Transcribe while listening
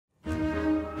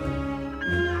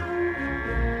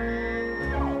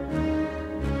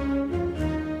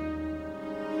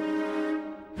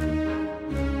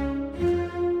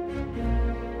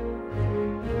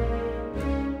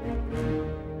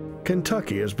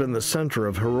Kentucky has been the center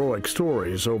of heroic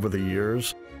stories over the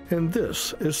years, and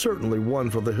this is certainly one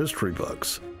for the history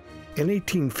books. In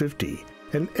 1850,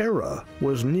 an era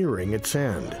was nearing its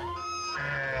end.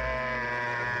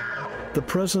 The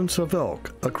presence of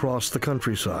elk across the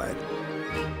countryside.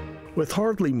 With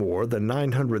hardly more than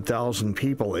 900,000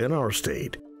 people in our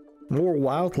state, more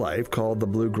wildlife called the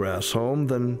bluegrass home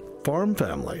than farm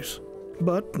families.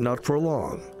 But not for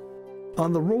long.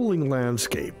 On the rolling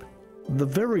landscape, the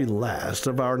very last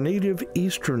of our native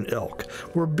eastern elk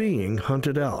were being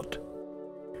hunted out.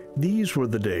 These were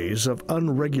the days of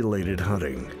unregulated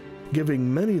hunting,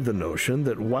 giving many the notion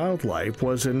that wildlife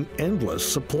was in endless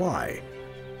supply.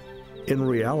 In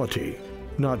reality,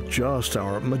 not just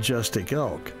our majestic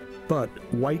elk, but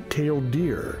white-tailed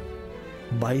deer,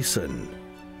 bison,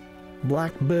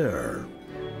 black bear,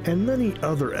 and many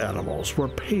other animals were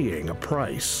paying a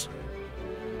price.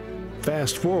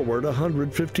 Fast forward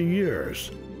 150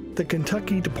 years, the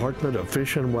Kentucky Department of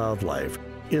Fish and Wildlife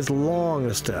is long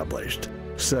established,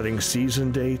 setting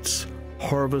season dates,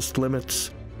 harvest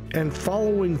limits, and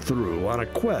following through on a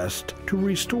quest to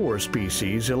restore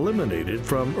species eliminated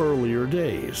from earlier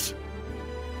days.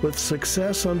 With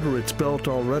success under its belt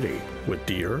already with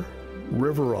deer,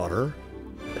 river otter,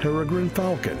 peregrine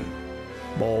falcon,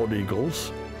 bald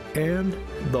eagles, and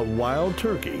the wild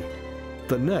turkey,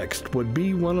 the next would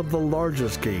be one of the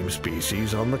largest game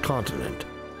species on the continent,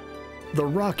 the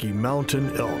Rocky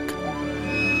Mountain elk.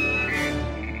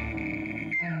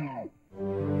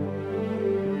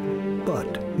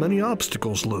 But many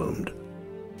obstacles loomed.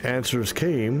 Answers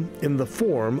came in the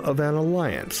form of an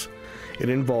alliance. It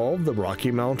involved the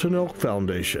Rocky Mountain Elk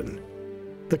Foundation,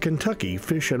 the Kentucky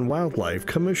Fish and Wildlife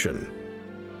Commission,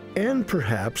 and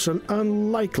perhaps an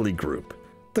unlikely group,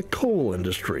 the coal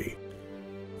industry.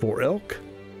 For elk,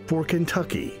 for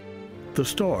Kentucky, the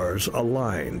stars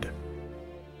aligned.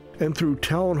 And through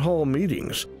town hall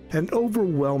meetings, an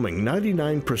overwhelming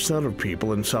 99% of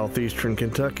people in southeastern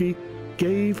Kentucky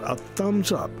gave a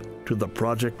thumbs up to the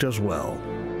project as well.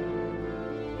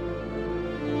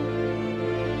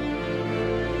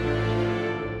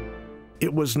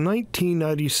 It was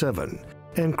 1997,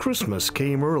 and Christmas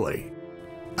came early.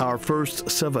 Our first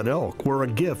 7 elk were a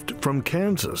gift from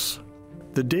Kansas.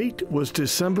 The date was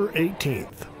December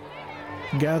 18th.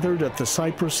 Gathered at the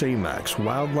Cypress Amax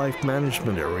Wildlife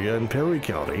Management Area in Perry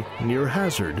County, near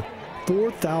Hazard,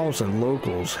 4,000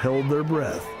 locals held their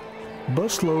breath.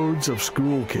 Busloads of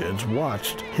school kids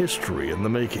watched history in the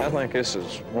making. I think this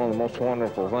is one of the most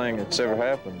wonderful things that's ever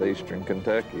happened to Eastern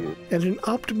Kentucky. And an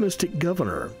optimistic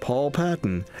governor, Paul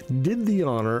Patton, did the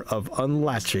honor of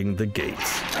unlatching the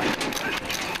gates.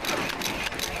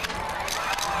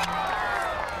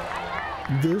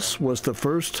 This was the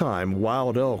first time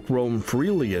wild elk roamed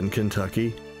freely in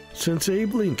Kentucky since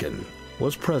Abe Lincoln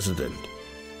was president.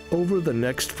 Over the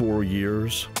next 4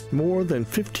 years, more than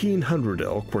 1,500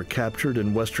 elk were captured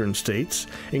in western states,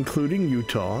 including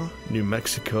Utah, New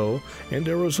Mexico, and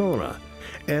Arizona,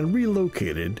 and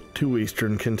relocated to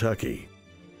eastern Kentucky.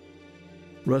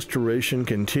 Restoration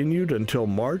continued until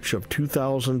March of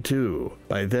 2002.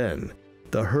 By then,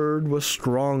 the herd was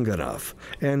strong enough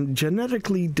and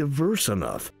genetically diverse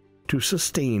enough to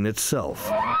sustain itself.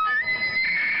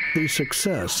 The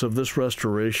success of this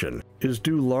restoration is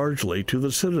due largely to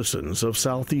the citizens of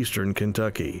southeastern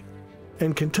Kentucky.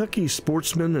 And Kentucky's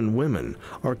sportsmen and women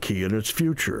are key in its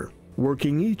future,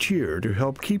 working each year to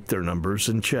help keep their numbers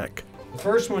in check. The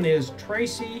first one is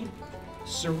Tracy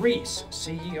Cerise,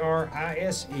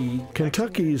 C-E-R-I-S-E.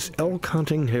 Kentucky's elk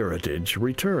hunting heritage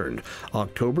returned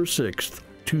October 6th,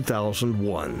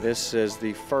 2001. This is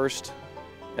the first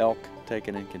elk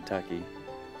taken in Kentucky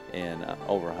in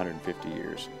over 150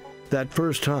 years. That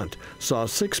first hunt saw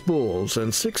 6 bulls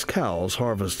and 6 cows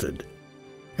harvested,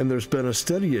 and there's been a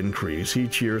steady increase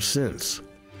each year since,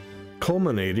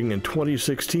 culminating in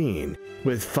 2016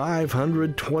 with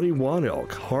 521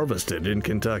 elk harvested in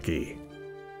Kentucky.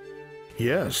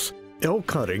 Yes,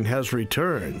 elk hunting has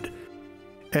returned,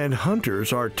 and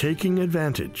hunters are taking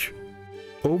advantage.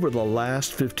 Over the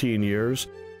last 15 years,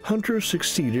 hunters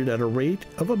succeeded at a rate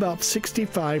of about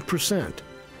 65%.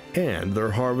 And they're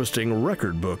harvesting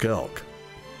record book elk.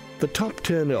 The top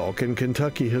 10 elk in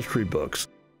Kentucky history books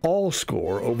all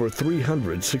score over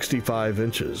 365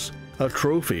 inches, a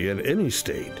trophy in any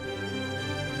state.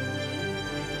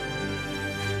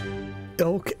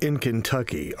 Elk in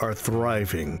Kentucky are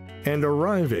thriving, and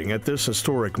arriving at this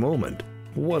historic moment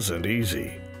wasn't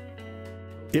easy.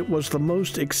 It was the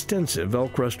most extensive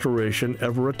elk restoration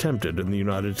ever attempted in the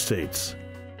United States.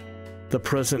 The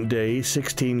present-day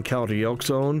 16-county elk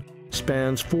zone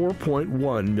spans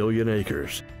 4.1 million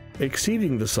acres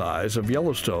exceeding the size of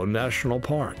Yellowstone National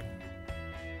Park.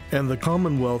 And the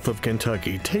Commonwealth of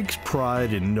Kentucky takes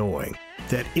pride in knowing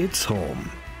that it's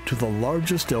home to the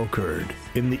largest elk herd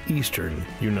in the eastern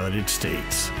United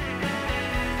States.